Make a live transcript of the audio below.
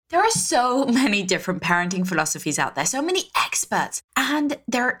There are so many different parenting philosophies out there, so many experts, and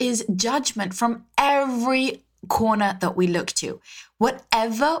there is judgment from every corner that we look to.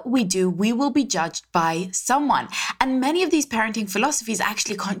 Whatever we do, we will be judged by someone. And many of these parenting philosophies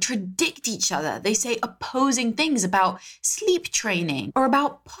actually contradict each other. They say opposing things about sleep training or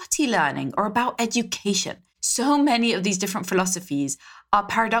about potty learning or about education. So many of these different philosophies are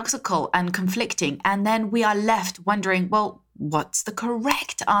paradoxical and conflicting, and then we are left wondering, well, what's the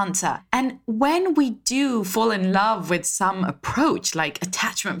correct answer? And when we do fall in love with some approach, like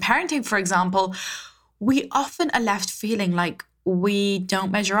attachment parenting, for example, we often are left feeling like we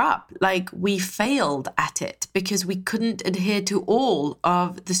don't measure up, like we failed at it because we couldn't adhere to all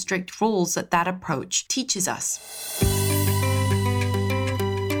of the strict rules that that approach teaches us.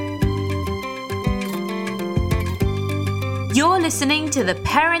 You're listening to The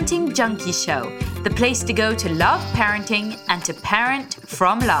Parenting Junkie Show, the place to go to love parenting and to parent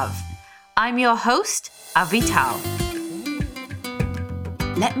from love. I'm your host, Avital.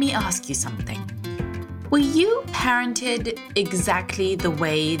 Let me ask you something. Were you parented exactly the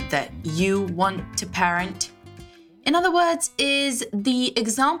way that you want to parent? In other words, is the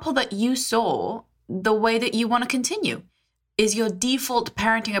example that you saw the way that you want to continue? Is your default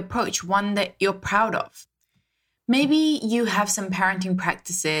parenting approach one that you're proud of? Maybe you have some parenting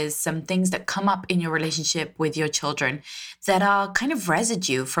practices, some things that come up in your relationship with your children that are kind of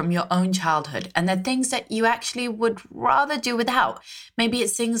residue from your own childhood, and they're things that you actually would rather do without. Maybe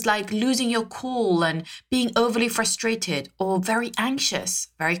it's things like losing your cool and being overly frustrated or very anxious,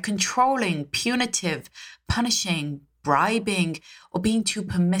 very controlling, punitive, punishing, bribing, or being too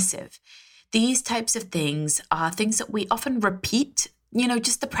permissive. These types of things are things that we often repeat,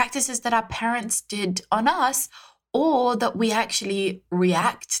 just the practices that our parents did on us, or that we actually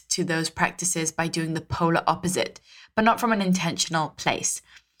react to those practices by doing the polar opposite, but not from an intentional place.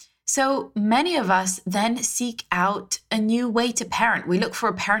 So many of us then seek out a new way to parent. We look for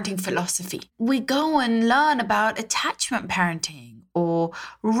a parenting philosophy. We go and learn about attachment parenting or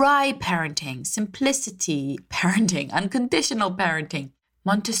RIE parenting, simplicity parenting, unconditional parenting,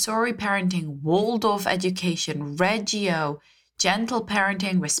 Montessori parenting, Waldorf education, Reggio, gentle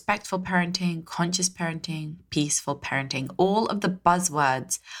parenting, respectful parenting, conscious parenting, peaceful parenting, all of the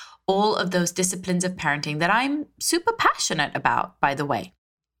buzzwords, all of those disciplines of parenting that I'm super passionate about, by the way.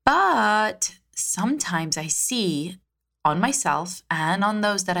 But sometimes I see on myself and on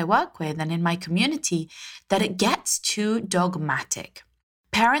those that I work with and in my community that it gets too dogmatic.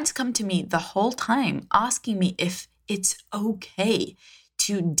 Parents come to me the whole time asking me if it's okay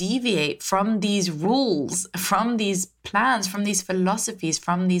to deviate from these rules, from these plans, from these philosophies,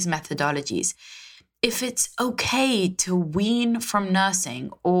 from these methodologies. If it's okay to wean from nursing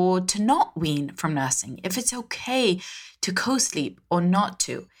or to not wean from nursing. If it's okay to co-sleep or not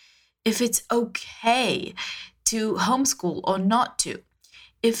to. If it's okay to homeschool or not to.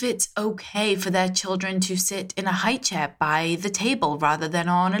 If it's okay for their children to sit in a high chair by the table rather than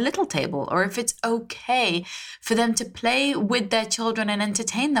on a little table, or if it's okay for them to play with their children and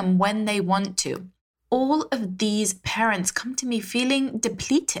entertain them when they want to. All of these parents come to me feeling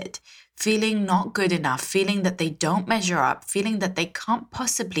depleted, feeling not good enough, feeling that they don't measure up, feeling that they can't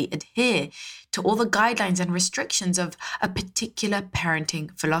possibly adhere to all the guidelines and restrictions of a particular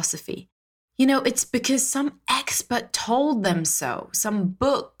parenting philosophy. It's because some expert told them so. Some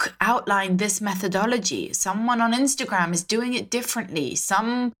book outlined this methodology. Someone on Instagram is doing it differently.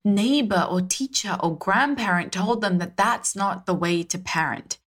 Some neighbor or teacher or grandparent told them that that's not the way to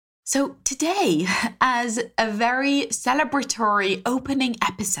parent. So today, as a very celebratory opening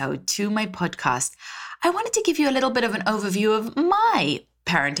episode to my podcast, I wanted to give you a little bit of an overview of my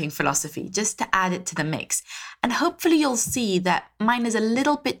parenting philosophy, just to add it to the mix. And hopefully you'll see that mine is a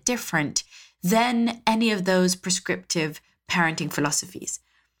little bit different than any of those prescriptive parenting philosophies.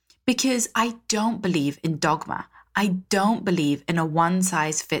 Because I don't believe in dogma. I don't believe in a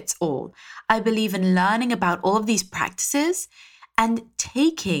one-size-fits-all. I believe in learning about all of these practices and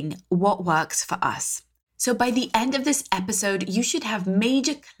taking what works for us. So by the end of this episode, you should have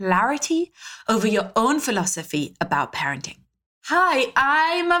major clarity over your own philosophy about parenting. Hi,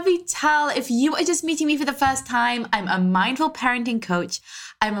 I'm Avital. If you are just meeting me for the first time, I'm a mindful parenting coach.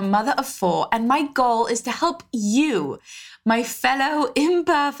 I'm a mother of 4, and my goal is to help you, my fellow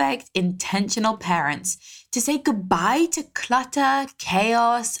imperfect, intentional parents, to say goodbye to clutter,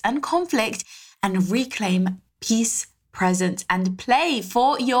 chaos, and conflict and reclaim peace, presence, and play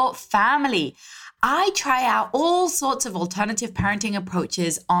for your family. I try out all sorts of alternative parenting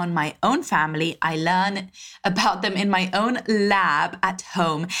approaches on my own family. I learn about them in my own lab at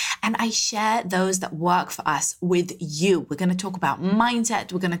home, and I share those that work for us with you. We're going to talk about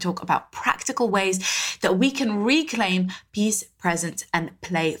mindset. We're going to talk about practical ways that we can reclaim peace, presence, and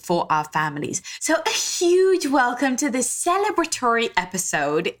play for our families. So a huge welcome to this celebratory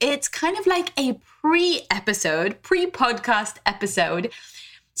episode. It's kind of like a pre-podcast episode.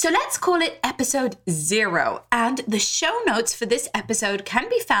 So let's call it episode 0. And the show notes for this episode can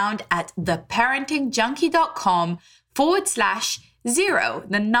be found at theparentingjunkie.com/0,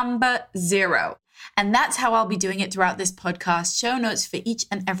 the number 0. And that's how I'll be doing it throughout this podcast. Show notes for each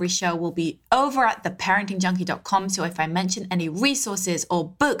and every show will be over at theparentingjunkie.com. So if I mention any resources or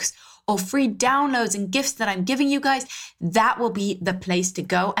books or free downloads and gifts that I'm giving you guys, that will be the place to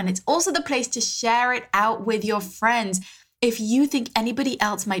go. And it's also the place to share it out with your friends. If you think anybody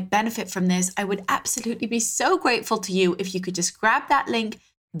else might benefit from this, I would absolutely be so grateful to you if you could just grab that link,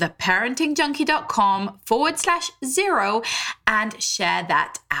 theparentingjunkie.com/0, and share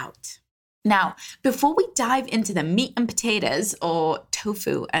that out. Now, before we dive into the meat and potatoes, or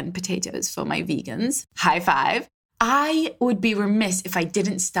tofu and potatoes for my vegans, high five, I would be remiss if I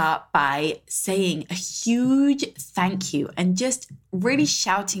didn't start by saying a huge thank you and just really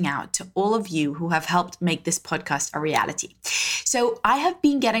shouting out to all of you who have helped make this podcast a reality. So I have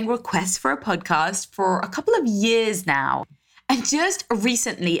been getting requests for a podcast for a couple of years now. And just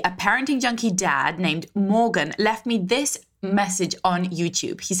recently, a parenting junkie dad named Morgan left me this message on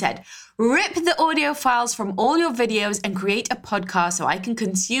YouTube. He said, "Rip the audio files from all your videos and create a podcast so I can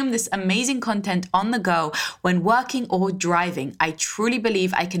consume this amazing content on the go when working or driving. I truly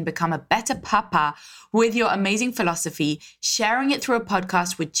believe I can become a better papa with your amazing philosophy. Sharing it through a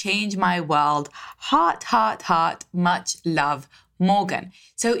podcast would change my world. Heart, heart, heart. Much love, Morgan."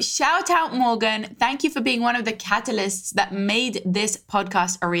 So shout out, Morgan. Thank you for being one of the catalysts that made this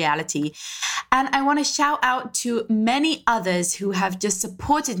podcast a reality. And I want to shout out to many others who have just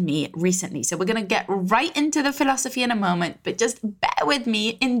supported me recently. So we're going to get right into the philosophy in a moment, but just bear with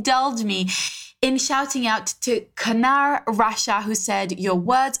me, indulge me in shouting out to Kanar Rasha, who said, "Your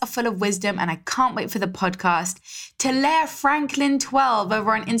words are full of wisdom and I can't wait for the podcast." To Leah Franklin 12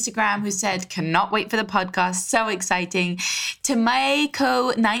 over on Instagram, who said, "Cannot wait for the podcast, so exciting." To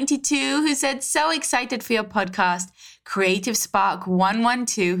Maiko 92, who said, "So excited for your podcast." Creative Spark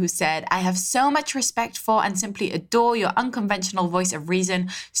 112, who said, "I have so much respect for and simply adore your unconventional voice of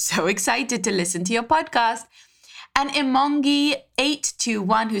reason. So excited to listen to your podcast." And Imongi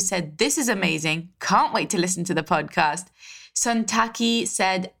 821, who said, "This is amazing. Can't wait to listen to the podcast." Sontaki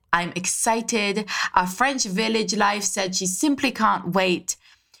said, "I'm excited." Our French Village Life said she simply can't wait.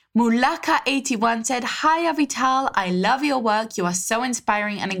 Mulaka 81 said, "Hi Avital, I love your work. You are so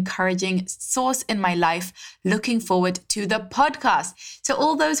inspiring and encouraging. Source in my life. Looking forward to the podcast." So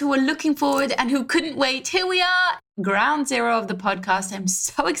all those who were looking forward and who couldn't wait, here we are. Ground zero of the podcast. I'm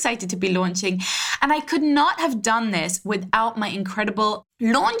so excited to be launching. And I could not have done this without my incredible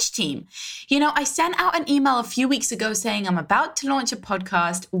launch team. You know, I sent out an email a few weeks ago saying, "I'm about to launch a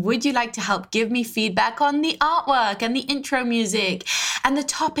podcast. Would you like to help give me feedback on the artwork and the intro music and the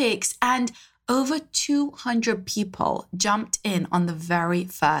topics?" And over 200 people jumped in on the very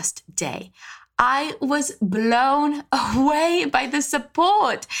first day. I was blown away by the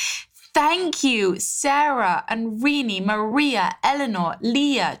support. Thank you, Sarah, Enrini, Maria, Eleanor,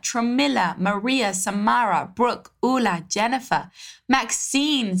 Leah, Tramilla, Maria, Samara, Brooke, Ula, Jennifer,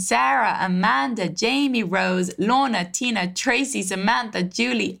 Maxine, Sarah, Amanda, Jamie, Rose, Lorna, Tina, Tracy, Samantha,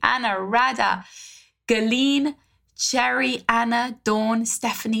 Julie, Anna, Rada, Galeen, Cherry, Anna, Dawn,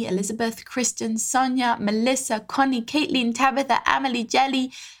 Stephanie, Elizabeth, Kristen, Sonia, Melissa, Connie, Caitlin, Tabitha, Amelie,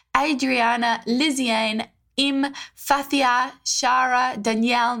 Jelly, Adriana, Liziane, Im, Fathia, Shara,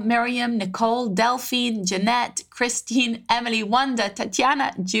 Danielle, Miriam, Nicole, Delphine, Jeanette, Christine, Emily, Wanda,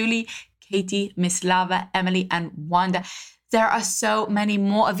 Tatiana, Julie, Katie, Miss Lava, Emily, and Wanda. There are so many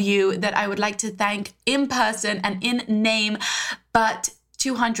more of you that I would like to thank in person and in name, but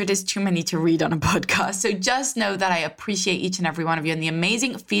 200 is too many to read on a podcast. So just know that I appreciate each and every one of you and the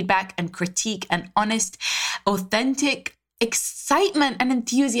amazing feedback and critique and honest, authentic excitement and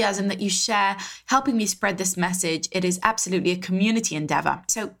enthusiasm that you share, helping me spread this message. It is absolutely a community endeavor.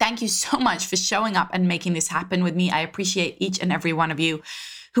 So thank you so much for showing up and making this happen with me. I appreciate each and every one of you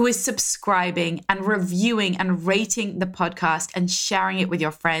who is subscribing and reviewing and rating the podcast and sharing it with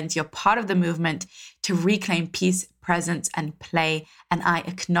your friends. You're part of the movement to reclaim peace, presence, and play. And I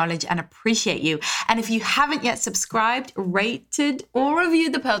acknowledge and appreciate you. And if you haven't yet subscribed, rated, or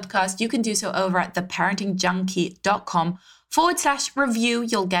reviewed the podcast, you can do so over at theparentingjunkie.com /review.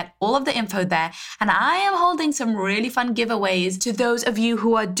 You'll get all of the info there. And I am holding some really fun giveaways to those of you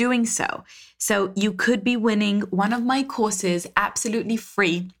who are doing so. So you could be winning one of my courses absolutely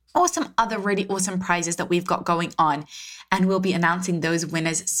free, or some other really awesome prizes that we've got going on. And we'll be announcing those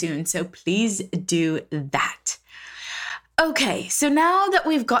winners soon. So please do that. Okay, so now that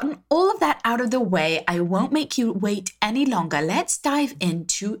we've gotten all of that out of the way, I won't make you wait any longer. Let's dive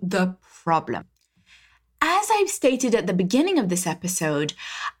into the problem. As I've stated at the beginning of this episode,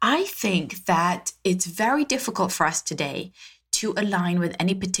 I think that it's very difficult for us today to align with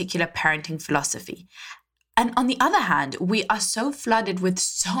any particular parenting philosophy. And on the other hand, we are so flooded with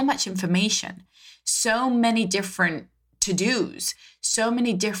so much information, so many different to-dos, so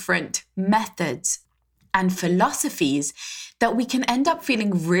many different methods and philosophies that we can end up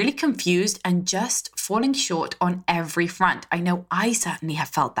feeling really confused and just falling short on every front. I know I certainly have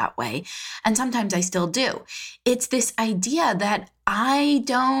felt that way, and sometimes I still do. It's this idea that I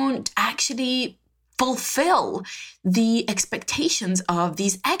don't actually fulfill the expectations of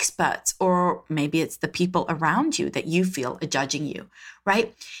these experts, or maybe it's the people around you that you feel are judging you,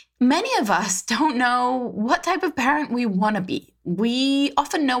 right? Many of us don't know what type of parent we want to be. We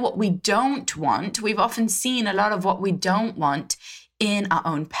often know what we don't want. We've often seen a lot of what we don't want in our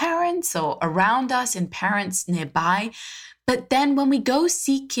own parents or around us, in parents nearby. But then when we go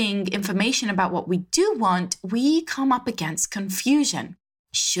seeking information about what we do want, we come up against confusion.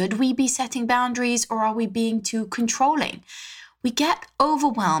 Should we be setting boundaries, or are we being too controlling? We get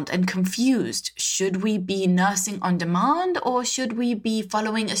overwhelmed and confused. Should we be nursing on demand, or should we be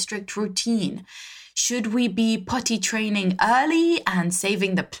following a strict routine? Should we be potty training early and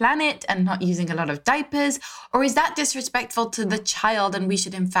saving the planet and not using a lot of diapers? Or is that disrespectful to the child and we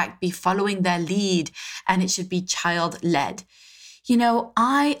should in fact be following their lead and it should be child-led? You know,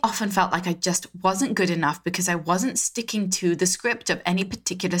 I often felt like I just wasn't good enough because I wasn't sticking to the script of any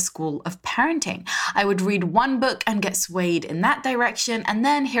particular school of parenting. I would read one book and get swayed in that direction, and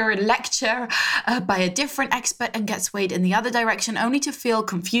then hear a lecture by a different expert and get swayed in the other direction, only to feel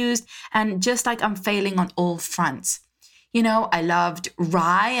confused and just like I'm failing on all fronts. You know, I loved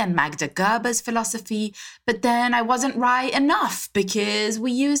Rye and Magda Gerber's philosophy, but then I wasn't Rye enough because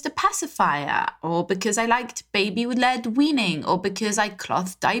we used a pacifier, or because I liked baby-led weaning, or because I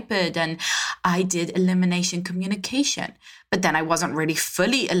cloth diapered and I did elimination communication. But then I wasn't really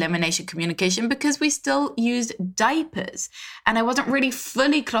fully elimination communication because we still used diapers. And I wasn't really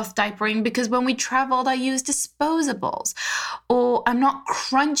fully cloth diapering because when we traveled, I used disposables. Or I'm not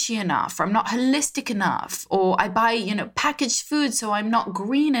crunchy enough, or I'm not holistic enough, or I buy, packaged food, so I'm not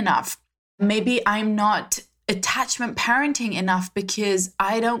green enough. Maybe I'm not attachment parenting enough because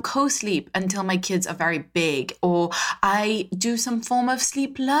I don't co-sleep until my kids are very big, or I do some form of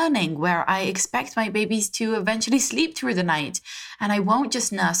sleep learning where I expect my babies to eventually sleep through the night and I won't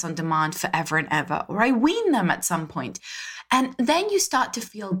just nurse on demand forever and ever, or I wean them at some point. And then you start to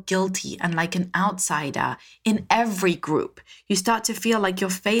feel guilty and like an outsider in every group. You start to feel like you're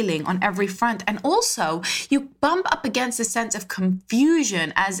failing on every front. And also you bump up against a sense of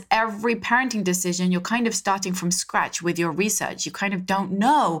confusion, as every parenting decision, you're kind of starting from scratch with your research. You kind of don't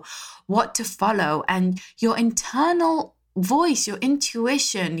know what to follow. And your internal voice, your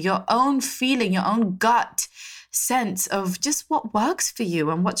intuition, your own feeling, your own gut sense of just what works for you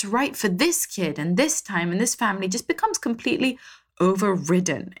and what's right for this kid and this time and this family just becomes completely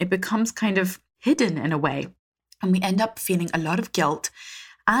overridden. It becomes kind of hidden in a way. And we end up feeling a lot of guilt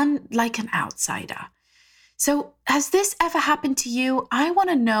and like an outsider. So has this ever happened to you? I want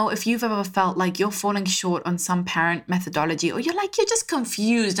to know if you've ever felt like you're falling short on some parent methodology, or you're just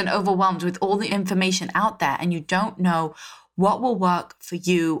confused and overwhelmed with all the information out there and you don't know what will work for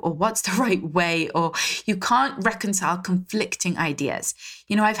you, or what's the right way, or you can't reconcile conflicting ideas.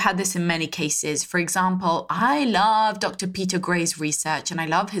 I've had this in many cases. For example, I love Dr. Peter Gray's research and I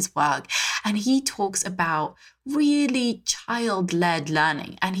love his work. And he talks about really child-led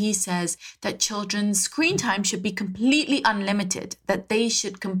learning. And he says that children's screen time should be completely unlimited, that they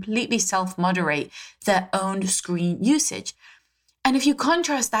should completely self-moderate their own screen usage. And if you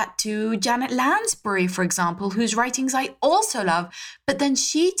contrast that to Janet Lansbury, for example, whose writings I also love, but then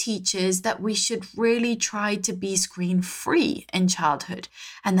she teaches that we should really try to be screen-free in childhood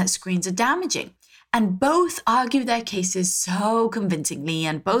and that screens are damaging. And both argue their cases so convincingly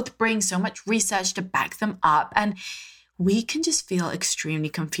and both bring so much research to back them up. And we can just feel extremely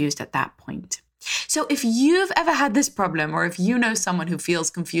confused at that point. So if you've ever had this problem, or if you know someone who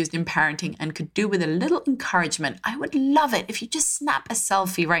feels confused in parenting and could do with a little encouragement, I would love it if you just snap a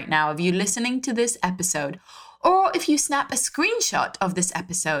selfie right now of you listening to this episode, Or if you snap a screenshot of this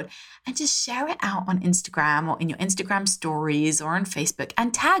episode and just share it out on Instagram or in your Instagram stories or on Facebook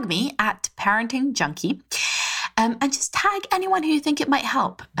and tag me at Parenting Junkie. And just tag anyone who you think it might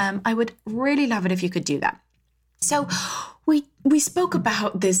help. I would really love it if you could do that. So we spoke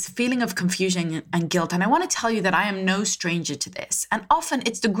about this feeling of confusion and guilt, and I want to tell you that I am no stranger to this. And often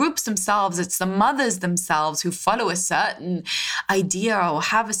it's the groups themselves, it's the mothers themselves who follow a certain idea or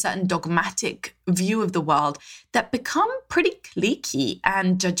have a certain dogmatic view of the world that become pretty cliquey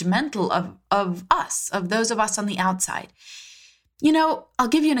and judgmental of us, of those of us on the outside. You know, I'll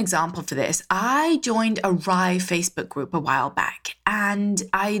give you an example for this. I joined a RIE Facebook group a while back, and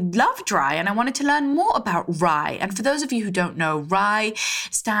I loved RIE, and I wanted to learn more about RIE. And for those of you who don't know, RIE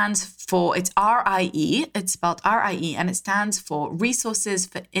stands for, it's R-I-E, it's spelled R-I-E, and it stands for Resources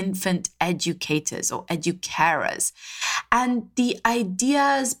for Infant Educators or Educarers. And the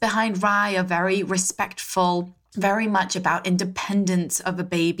ideas behind RIE are very respectful, very much about independence of a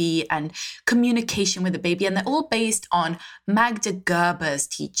baby and communication with a baby. And they're all based on Magda Gerber's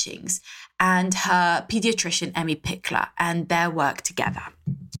teachings and her pediatrician, Emmy Pickler, and their work together.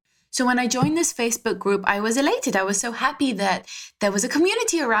 So when I joined this Facebook group, I was elated. I was so happy that there was a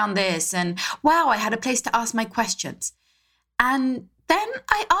community around this. And wow, I had a place to ask my questions. And then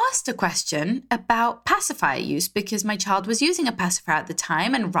I asked a question about pacifier use because my child was using a pacifier at the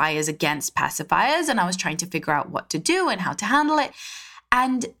time, and RIE is against pacifiers, and I was trying to figure out what to do and how to handle it.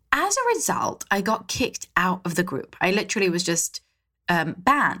 And as a result, I got kicked out of the group. I literally was just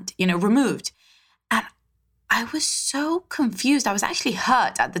banned, removed. And I was so confused. I was actually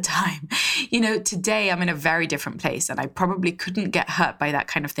hurt at the time. Today I'm in a very different place, and I probably couldn't get hurt by that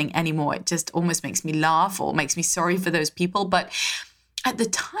kind of thing anymore. It just almost makes me laugh or makes me sorry for those people. But at the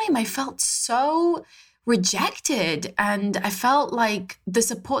time, I felt so rejected, and I felt like the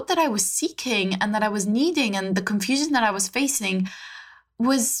support that I was seeking and that I was needing and the confusion that I was facing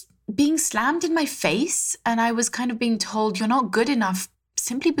was being slammed in my face. And I was kind of being told, you're not good enough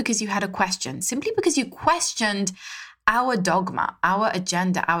simply because you had a question, simply because you questioned our dogma, our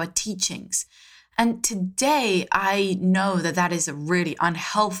agenda, our teachings. And today, I know that that is a really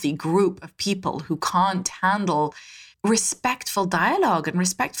unhealthy group of people who can't handle respectful dialogue and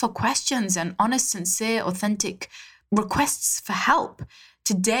respectful questions and honest, sincere, authentic requests for help.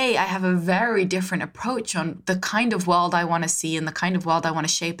 Today, I have a very different approach on the kind of world I want to see and the kind of world I want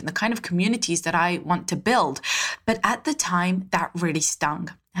to shape and the kind of communities that I want to build. But at the time, that really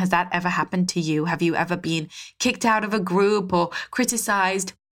stung. Has that ever happened to you? Have you ever been kicked out of a group or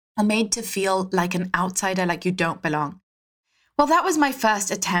criticized or made to feel like an outsider, like you don't belong? Well, that was my first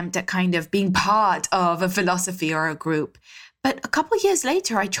attempt at kind of being part of a philosophy or a group. But a couple of years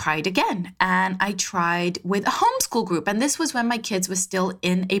later, I tried again, and I tried with a homeschool group. And this was when my kids were still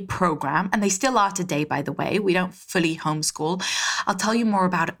in a program, and they still are today, by the way. We don't fully homeschool. I'll tell you more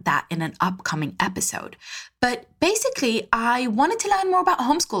about that in an upcoming episode. But basically, I wanted to learn more about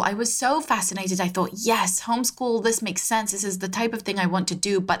homeschool. I was so fascinated. I thought, yes, homeschool, this makes sense. This is the type of thing I want to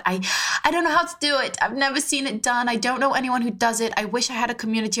do, but I don't know how to do it. I've never seen it done. I don't know anyone who does it. I wish I had a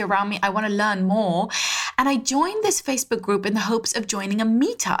community around me. I want to learn more. And I joined this Facebook group in the hopes of joining a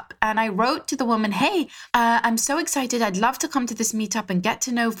meetup. And I wrote to the woman, hey, I'm so excited. I'd love to come to this meetup and get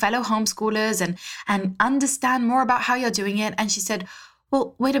to know fellow homeschoolers and understand more about how you're doing it. And she said,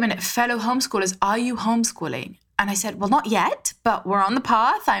 well, wait a minute, fellow homeschoolers, are you homeschooling? And I said, well, not yet, but we're on the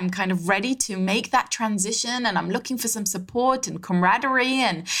path. I'm kind of ready to make that transition, and I'm looking for some support and camaraderie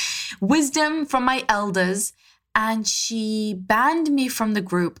and wisdom from my elders. And she banned me from the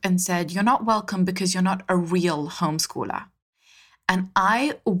group and said, you're not welcome because you're not a real homeschooler. And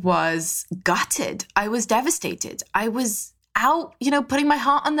I was gutted. I was devastated. I was out, putting my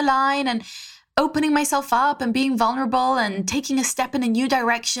heart on the line and opening myself up and being vulnerable and taking a step in a new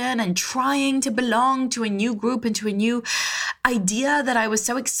direction and trying to belong to a new group and to a new idea that I was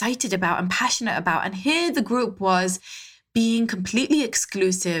so excited about and passionate about. And here the group was being completely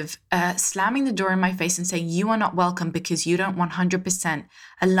exclusive, slamming the door in my face and saying, you are not welcome because you don't 100%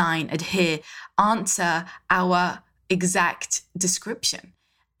 align, adhere, answer our exact description.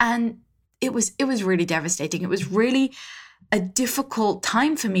 And it was really devastating. It was really a difficult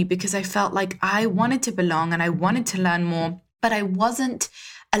time for me because I felt like I wanted to belong and I wanted to learn more, but I wasn't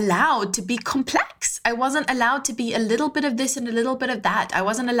allowed to be complex. I wasn't allowed to be a little bit of this and a little bit of that. I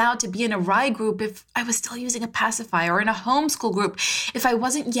wasn't allowed to be in a RIE group if I was still using a pacifier, or in a homeschool group if I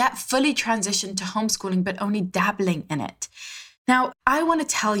wasn't yet fully transitioned to homeschooling, but only dabbling in it. Now, I want to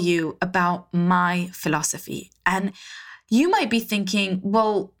tell you about my philosophy. And you might be thinking,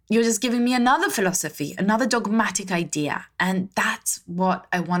 well, you're just giving me another philosophy, another dogmatic idea. And that's what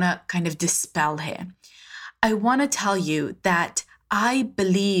I want to kind of dispel here. I want to tell you that I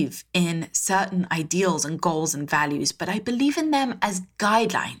believe in certain ideals and goals and values, but I believe in them as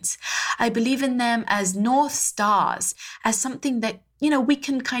guidelines. I believe in them as North Stars, as something that, we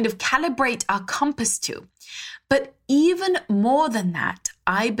can kind of calibrate our compass to. But even more than that,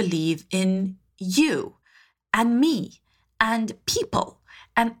 I believe in you and me and people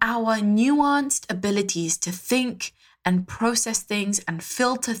and our nuanced abilities to think and process things and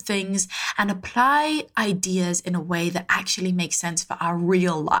filter things and apply ideas in a way that actually makes sense for our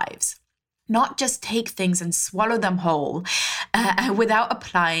real lives. Not just take things and swallow them whole without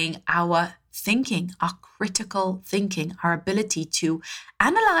applying our thinking, our critical thinking, our ability to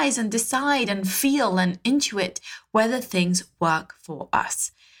analyze and decide and feel and intuit whether things work for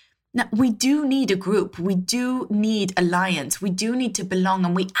us. Now, we do need a group, we do need alliance, we do need to belong,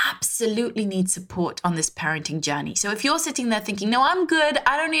 and we absolutely need support on this parenting journey. So if you're sitting there thinking, no, I'm good,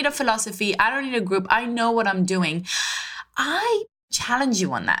 I don't need a philosophy, I don't need a group, I know what I'm doing, I challenge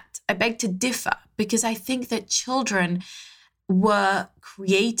you on that. I beg to differ, because I think that children were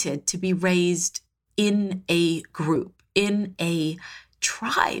created to be raised in a group, in a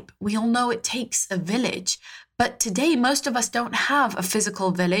tribe. We all know it takes a village. But today, most of us don't have a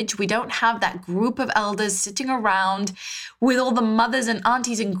physical village. We don't have that group of elders sitting around with all the mothers and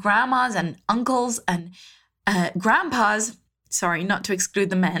aunties and grandmas and uncles and grandpas. Sorry, not to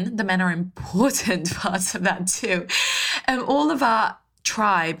exclude the men. The men are important parts of that too. And all of our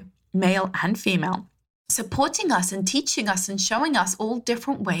tribe, male and female, supporting us and teaching us and showing us all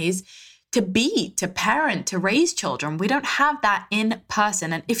different ways to be, to parent, to raise children. We don't have that in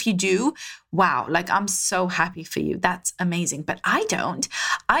person. And if you do, wow, I'm so happy for you. That's amazing. But I don't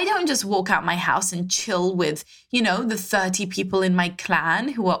just walk out my house and chill with, the 30 people in my clan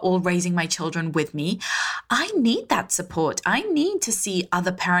who are all raising my children with me. I need that support. I need to see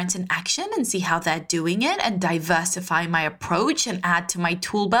other parents in action and see how they're doing it and diversify my approach and add to my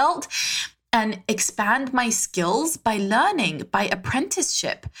tool belt and expand my skills by learning, by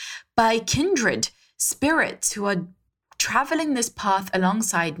apprenticeship, by kindred spirits who are traveling this path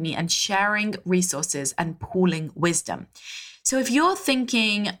alongside me and sharing resources and pooling wisdom. So if you're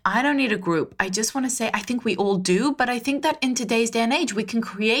thinking, I don't need a group, I just want to say, I think we all do, but I think that in today's day and age, we can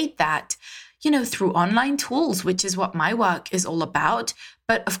create that, through online tools, which is what my work is all about.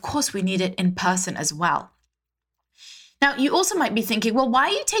 But of course, we need it in person as well. Now, you also might be thinking, well, why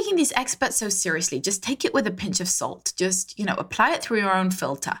are you taking these experts so seriously? Just take it with a pinch of salt. Just, apply it through your own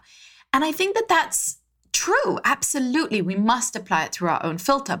filter. And I think that that's true. Absolutely. We must apply it through our own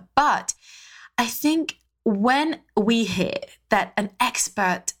filter. But I think when we hear that an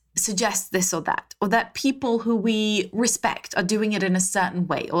expert suggests this or that people who we respect are doing it in a certain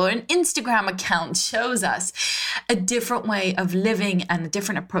way, or an Instagram account shows us a different way of living and a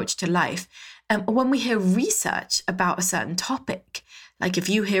different approach to life, when we hear research about a certain topic, like if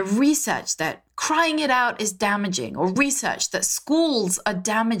you hear research that crying it out is damaging, or research that schools are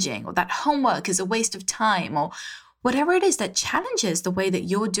damaging, or that homework is a waste of time, or whatever it is that challenges the way that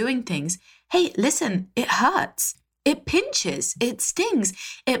you're doing things, hey, listen, it hurts. It pinches. It stings.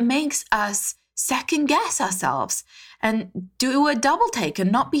 It makes us second guess ourselves and do a double take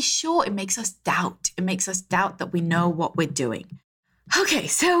and not be sure. It makes us doubt. It makes us doubt that we know what we're doing. Okay,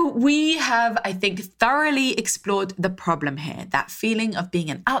 so we have, I think, thoroughly explored the problem here, that feeling of being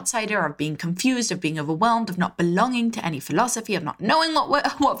an outsider, of being confused, of being overwhelmed, of not belonging to any philosophy, of not knowing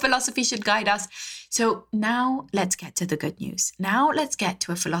what philosophy should guide us. So now let's get to the good news. Now let's get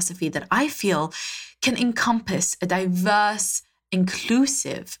to a philosophy that I feel can encompass a diverse,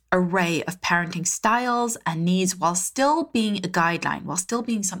 inclusive array of parenting styles and needs while still being a guideline, while still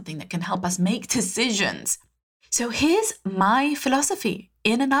being something that can help us make decisions. So here's my philosophy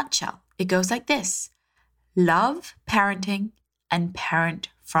in a nutshell. It goes like this: love parenting and parent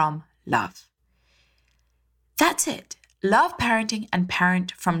from love. That's it. Love parenting and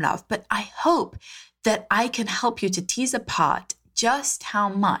parent from love. But I hope that I can help you to tease apart just how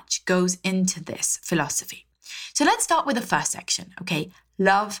much goes into this philosophy. So let's start with the first section, okay?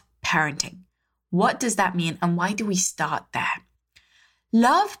 Love parenting. What does that mean and why do we start there?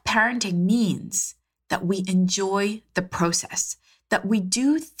 Love parenting means that we enjoy the process, that we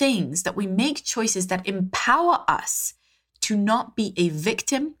do things, that we make choices that empower us to not be a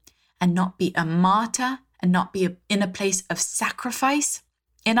victim and not be a martyr and not be in a place of sacrifice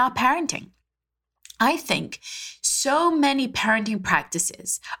in our parenting. I think so many parenting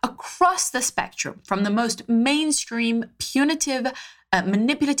practices across the spectrum, from the most mainstream, punitive,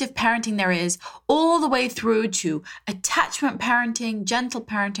 manipulative parenting there is, all the way through to attachment parenting, gentle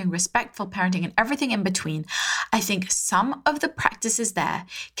parenting, respectful parenting, and everything in between. I think some of the practices there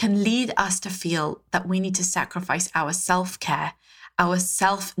can lead us to feel that we need to sacrifice our self-care, our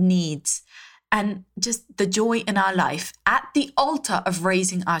self-needs, and just the joy in our life at the altar of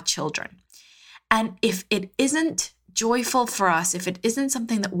raising our children. And if it isn't joyful for us, if it isn't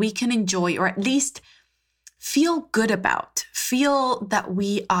something that we can enjoy or at least feel good about, feel that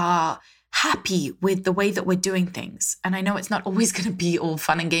we are happy with the way that we're doing things. And I know it's not always going to be all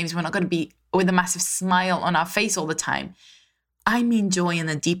fun and games. We're not going to be with a massive smile on our face all the time. I mean joy in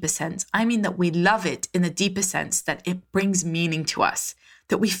the deeper sense. I mean that we love it in the deeper sense, that it brings meaning to us,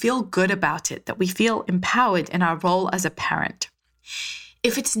 that we feel good about it, that we feel empowered in our role as a parent.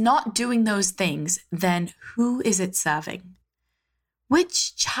 If it's not doing those things, then who is it serving?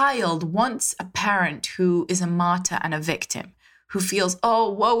 Which child wants a parent who is a martyr and a victim, who feels, oh,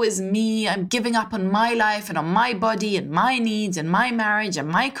 woe is me, I'm giving up on my life and on my body and my needs and my marriage and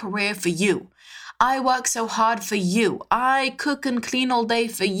my career for you. I work so hard for you. I cook and clean all day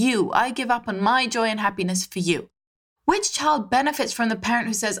for you. I give up on my joy and happiness for you. Which child benefits from the parent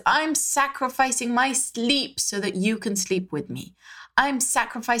who says, I'm sacrificing my sleep so that you can sleep with me? I'm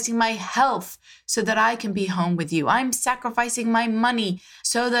sacrificing my health so that I can be home with you. I'm sacrificing my money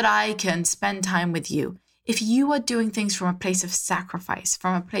so that I can spend time with you. If you are doing things from a place of sacrifice,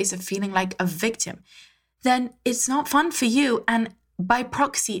 from a place of feeling like a victim, then it's not fun for you. And by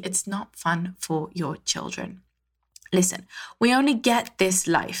proxy, it's not fun for your children. Listen, we only get this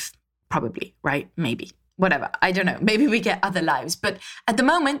life, probably, right? Maybe, whatever. I don't know. Maybe we get other lives. But at the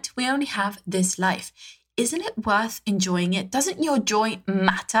moment, we only have this life. Isn't it worth enjoying it? Doesn't your joy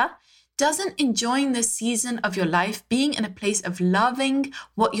matter? Doesn't enjoying the season of your life, being in a place of loving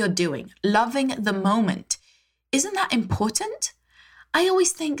what you're doing, loving the moment, isn't that important? I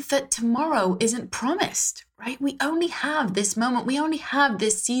always think that tomorrow isn't promised, right? We only have this moment. We only have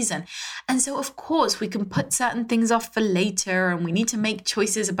this season. And so, of course, we can put certain things off for later, and we need to make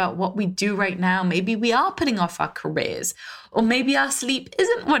choices about what we do right now. Maybe we are putting off our careers, or maybe our sleep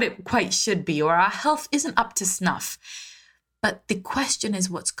isn't what it quite should be, or our health isn't up to snuff. But the question is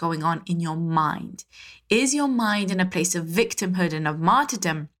what's going on in your mind. Is your mind in a place of victimhood and of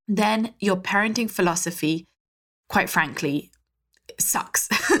martyrdom? Then your parenting philosophy, quite frankly, sucks.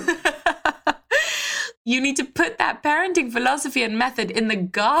 You need to put that parenting philosophy and method in the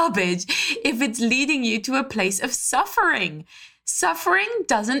garbage if it's leading you to a place of suffering. Suffering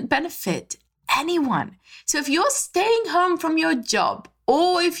doesn't benefit anyone. So if you're staying home from your job,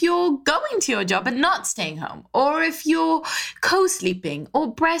 or if you're going to your job and not staying home, or if you're co-sleeping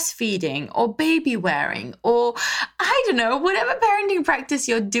or breastfeeding or baby wearing, or I don't know, whatever parenting practice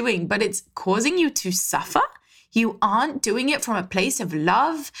you're doing, but it's causing you to suffer, you aren't doing it from a place of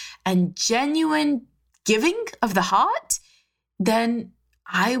love and genuine giving of the heart, then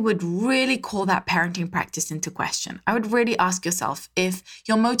I would really call that parenting practice into question. I would really ask yourself if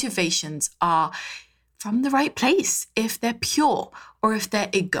your motivations are from the right place, if they're pure or if they're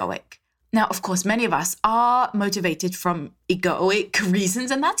egoic. Now, of course, many of us are motivated from egoic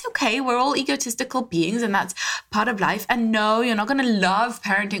reasons, and that's okay. We're all egotistical beings, and that's part of life. And no, you're not going to love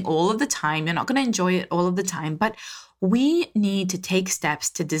parenting all of the time. You're not going to enjoy it all of the time. But we need to take steps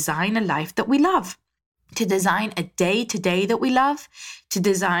to design a life that we love, to design a day-to-day that we love, to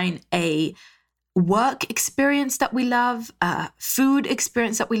design a work experience that we love, a food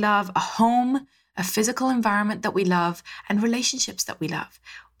experience that we love, a home, a physical environment that we love, and relationships that we love.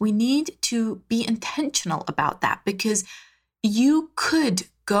 We need to be intentional about that, because you could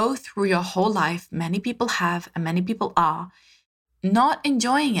go through your whole life, many people have and many people are, not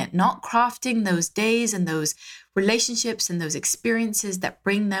enjoying it, not crafting those days and those relationships and those experiences that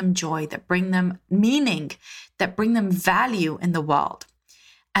bring them joy, that bring them meaning, that bring them value in the world.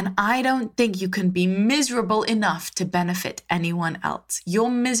 And I don't think you can be miserable enough to benefit anyone else.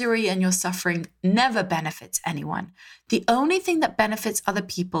 Your misery and your suffering never benefits anyone. The only thing that benefits other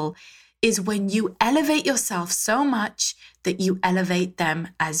people is when you elevate yourself so much that you elevate them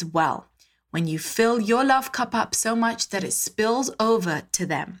as well. When you fill your love cup up so much that it spills over to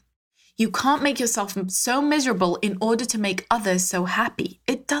them. You can't make yourself so miserable in order to make others so happy.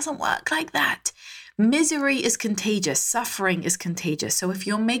 It doesn't work like that. Misery is contagious. Suffering is contagious. So if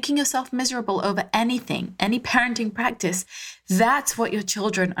you're making yourself miserable over anything, any parenting practice, that's what your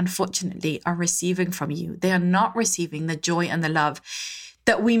children, unfortunately, are receiving from you. They are not receiving the joy and the love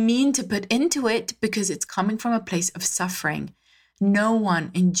that we mean to put into it, because it's coming from a place of suffering. No one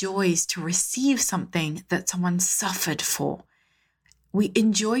enjoys to receive something that someone suffered for. We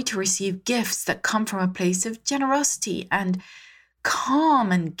enjoy to receive gifts that come from a place of generosity and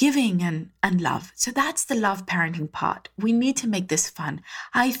calm and giving and love. So that's the love parenting part. We need to make this fun.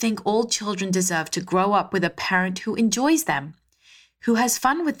 I think all children deserve to grow up with a parent who enjoys them, who has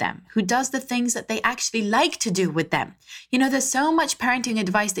fun with them, who does the things that they actually like to do with them. There's so much parenting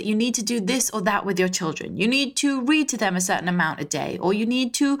advice that you need to do this or that with your children. You need to read to them a certain amount a day, or you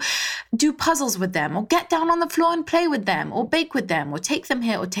need to do puzzles with them, or get down on the floor and play with them, or bake with them, or take them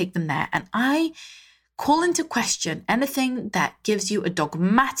here or take them there. And I call into question anything that gives you a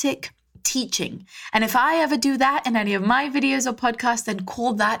dogmatic teaching. And if I ever do that in any of my videos or podcasts, then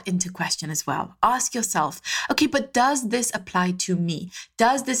call that into question as well. Ask yourself, okay, but does this apply to me?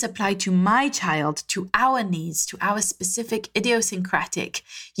 Does this apply to my child, to our needs, to our specific idiosyncratic,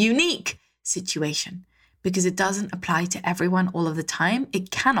 unique situation? Because it doesn't apply to everyone all of the time.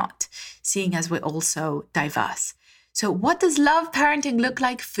 It cannot, seeing as we're all so diverse. So what does love parenting look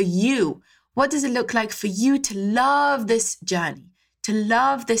like for you? What does it look like for you to love this journey, to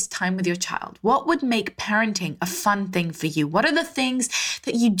love this time with your child? What would make parenting a fun thing for you? What are the things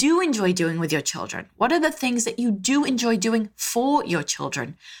that you do enjoy doing with your children? What are the things that you do enjoy doing for your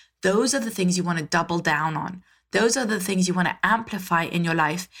children? Those are the things you want to double down on. Those are the things you want to amplify in your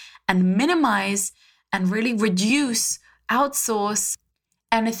life and minimize and really reduce, outsource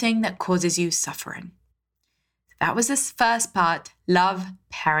anything that causes you suffering. That was this first part, love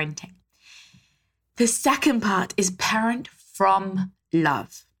parenting. The second part is parent from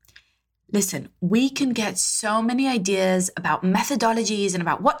love. Listen, we can get so many ideas about methodologies and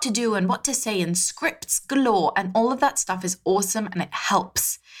about what to do and what to say and scripts galore, and all of that stuff is awesome and it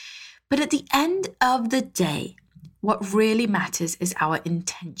helps. But at the end of the day, what really matters is our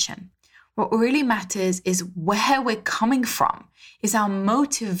intention. What really matters is where we're coming from, is our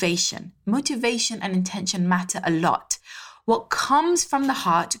motivation. Motivation and intention matter a lot. What comes from the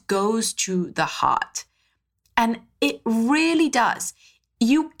heart goes to the heart. And it really does.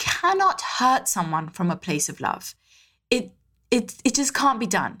 You cannot hurt someone from a place of love. It just can't be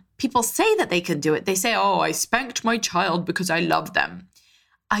done. People say that they can do it. They say, oh, I spanked my child because I love them.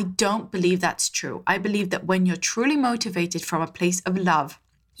 I don't believe that's true. I believe that when you're truly motivated from a place of love,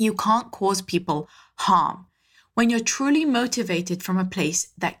 you can't cause people harm. When you're truly motivated from a place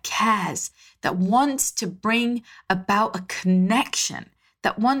that cares, that wants to bring about a connection,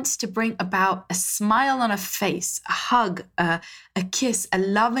 that wants to bring about a smile on a face, a hug, a kiss, a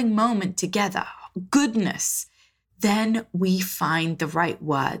loving moment together, goodness, then we find the right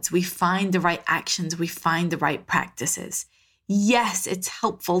words, we find the right actions, we find the right practices. Yes, it's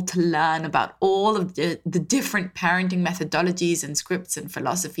helpful to learn about all of the different parenting methodologies and scripts and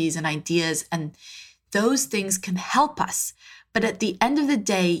philosophies and ideas, and those things can help us. But at the end of the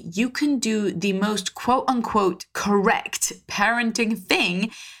day, you can do the most quote unquote correct parenting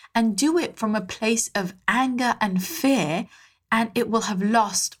thing and do it from a place of anger and fear, and it will have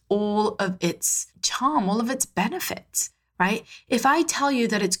lost all of its charm, all of its benefits, right? If I tell you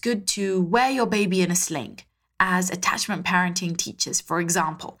that it's good to wear your baby in a sling, as attachment parenting teaches, for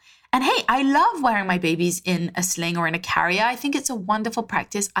example, and hey, I love wearing my babies in a sling or in a carrier. I think it's a wonderful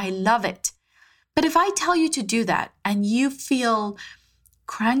practice. I love it. But if I tell you to do that and you feel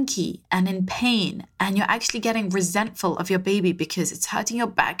cranky and in pain and you're actually getting resentful of your baby because it's hurting your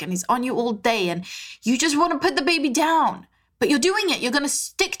back and he's on you all day and you just want to put the baby down, but you're doing it, you're going to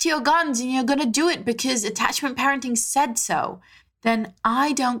stick to your guns and you're going to do it because attachment parenting said so, then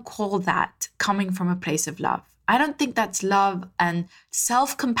I don't call that coming from a place of love. I don't think that's love and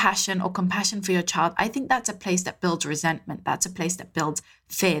self-compassion or compassion for your child. I think that's a place that builds resentment. That's a place that builds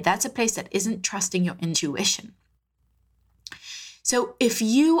fear. That's a place that isn't trusting your intuition. So if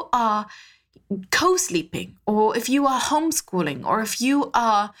you are co-sleeping, or if you are homeschooling, or if you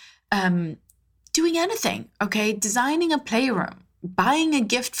are doing anything, okay, designing a playroom, buying a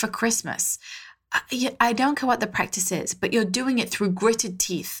gift for Christmas, I don't care what the practice is, but you're doing it through gritted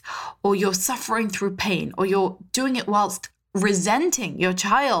teeth, or you're suffering through pain, or you're doing it whilst resenting your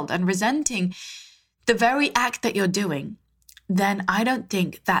child and resenting the very act that you're doing, then I don't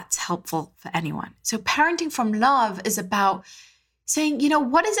think that's helpful for anyone. So parenting from love is about saying,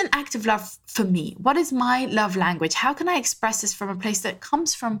 what is an act of love for me? What is my love language? How can I express this from a place that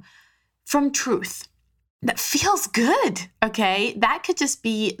comes from truth? That feels good, okay? That could just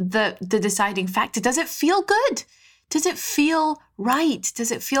be the deciding factor. Does it feel good? Does it feel right? Does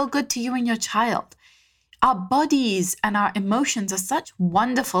it feel good to you and your child? Our bodies and our emotions are such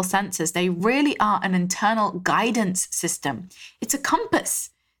wonderful senses. They really are an internal guidance system. It's a compass.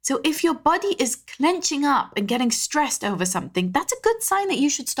 So if your body is clenching up and getting stressed over something, that's a good sign that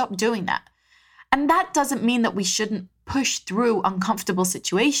you should stop doing that. And that doesn't mean that we shouldn't push through uncomfortable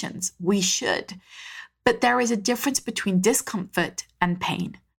situations. We should. But there is a difference between discomfort and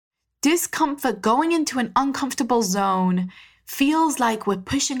pain. Discomfort, going into an uncomfortable zone, feels like we're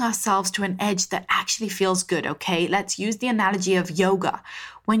pushing ourselves to an edge that actually feels good, okay? Let's use the analogy of yoga.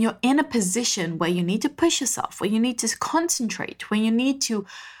 When you're in a position where you need to push yourself, where you need to concentrate, when you need to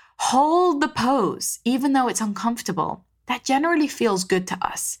hold the pose, even though it's uncomfortable, that generally feels good to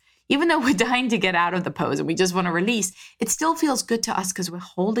us. Even though we're dying to get out of the pose and we just want to release, it still feels good to us because we're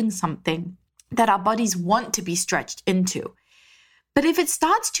holding something that our bodies want to be stretched into. But if it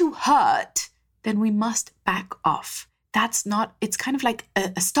starts to hurt, then we must back off. It's kind of like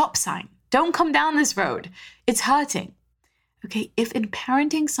a stop sign. Don't come down this road. It's hurting. Okay, if in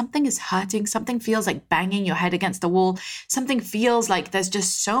parenting something is hurting, something feels like banging your head against the wall, something feels like there's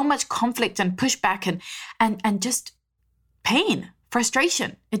just so much conflict and pushback and just pain,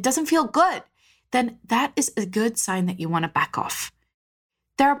 frustration, it doesn't feel good, then that is a good sign that you want to back off.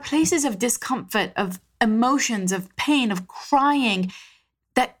 There are places of discomfort, of emotions, of pain, of crying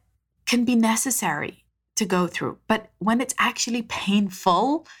that can be necessary to go through. But when it's actually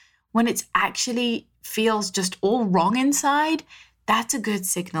painful, when it's actually feels just all wrong inside, that's a good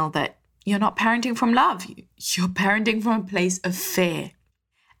signal that you're not parenting from love. You're parenting from a place of fear.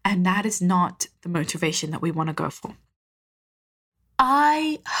 And that is not the motivation that we want to go for.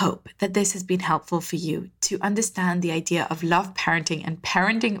 I hope that this has been helpful for you to understand the idea of love parenting and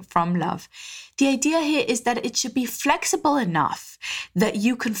parenting from love. The idea here is that it should be flexible enough that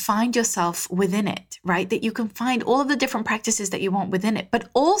you can find yourself within it, right? That you can find all of the different practices that you want within it, but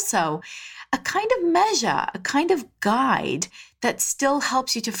also a kind of measure, a kind of guide that still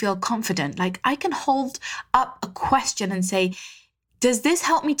helps you to feel confident. Like I can hold up a question and say, does this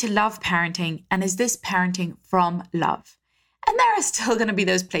help me to love parenting? And is this parenting from love? And there are still going to be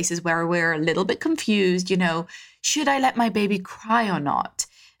those places where we're a little bit confused, should I let my baby cry or not?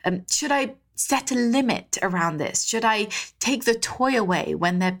 Should I set a limit around this? Should I take the toy away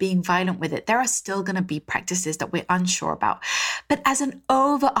when they're being violent with it? There are still going to be practices that we're unsure about. But as an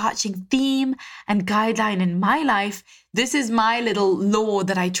overarching theme and guideline in my life, this is my little law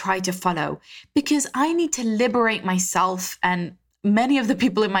that I try to follow because I need to liberate myself, and many of the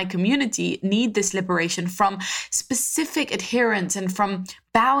people in my community need this liberation from specific adherence and from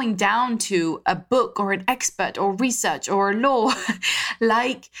bowing down to a book or an expert or research or a law,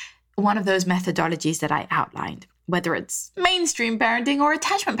 like one of those methodologies that I outlined. Whether it's mainstream parenting or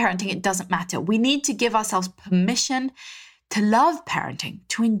attachment parenting, it doesn't matter. We need to give ourselves permission to love parenting,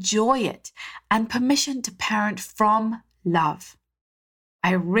 to enjoy it, and permission to parent from love.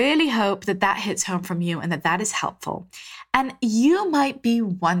 I really hope that that hits home from you and that that is helpful. And you might be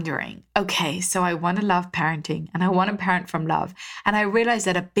wondering, okay, so I want to love parenting and I want to parent from love. And I realize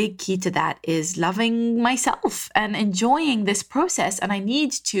that a big key to that is loving myself and enjoying this process. And I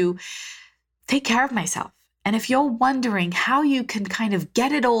need to take care of myself. And if you're wondering how you can kind of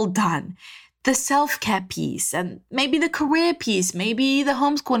get it all done, the self-care piece and maybe the career piece, maybe the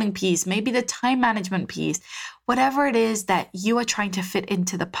homeschooling piece, maybe the time management piece, whatever it is that you are trying to fit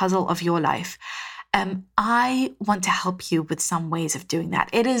into the puzzle of your life, I want to help you with some ways of doing that.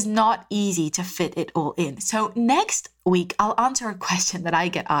 It is not easy to fit it all in. So next week, I'll answer a question that I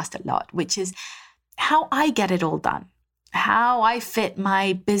get asked a lot, which is how I get it all done, how I fit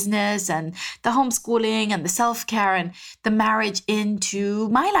my business and the homeschooling and the self-care and the marriage into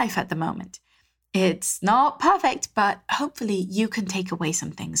my life at the moment. It's not perfect, but hopefully you can take away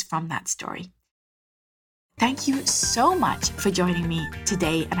some things from that story. Thank you so much for joining me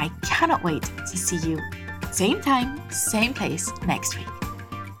today, and I cannot wait to see you same time, same place next week.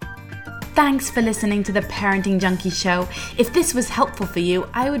 Thanks for listening to the Parenting Junkie Show. If this was helpful for you,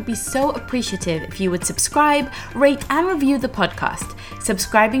 I would be so appreciative if you would subscribe, rate, and review the podcast.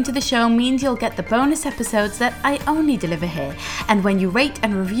 Subscribing to the show means you'll get the bonus episodes that I only deliver here. And when you rate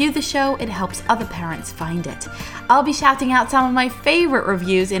and review the show, it helps other parents find it. I'll be shouting out some of my favorite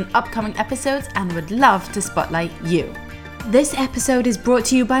reviews in upcoming episodes and would love to spotlight you. This episode is brought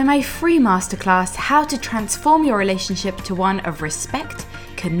to you by my free masterclass, How to Transform Your Relationship to One of Respect,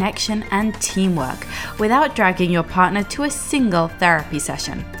 Connection, and Teamwork without dragging your partner to a single therapy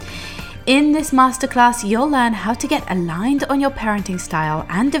session. In this masterclass, you'll learn how to get aligned on your parenting style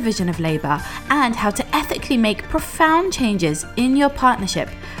and division of labor, and how to ethically make profound changes in your partnership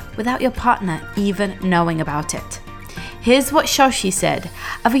without your partner even knowing about it. Here's what Shoshi said.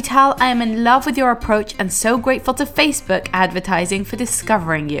 Avital, I am in love with your approach and so grateful to Facebook advertising for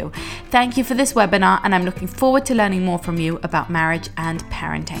discovering you. Thank you for this webinar, and I'm looking forward to learning more from you about marriage and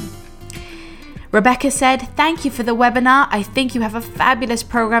parenting. Rebecca said, thank you for the webinar. I think you have a fabulous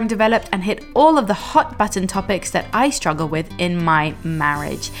program developed and hit all of the hot button topics that I struggle with in my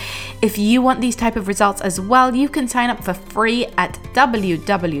marriage. If you want these type of results as well, you can sign up for free at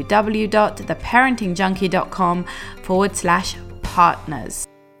www.theparentingjunkie.com/partners.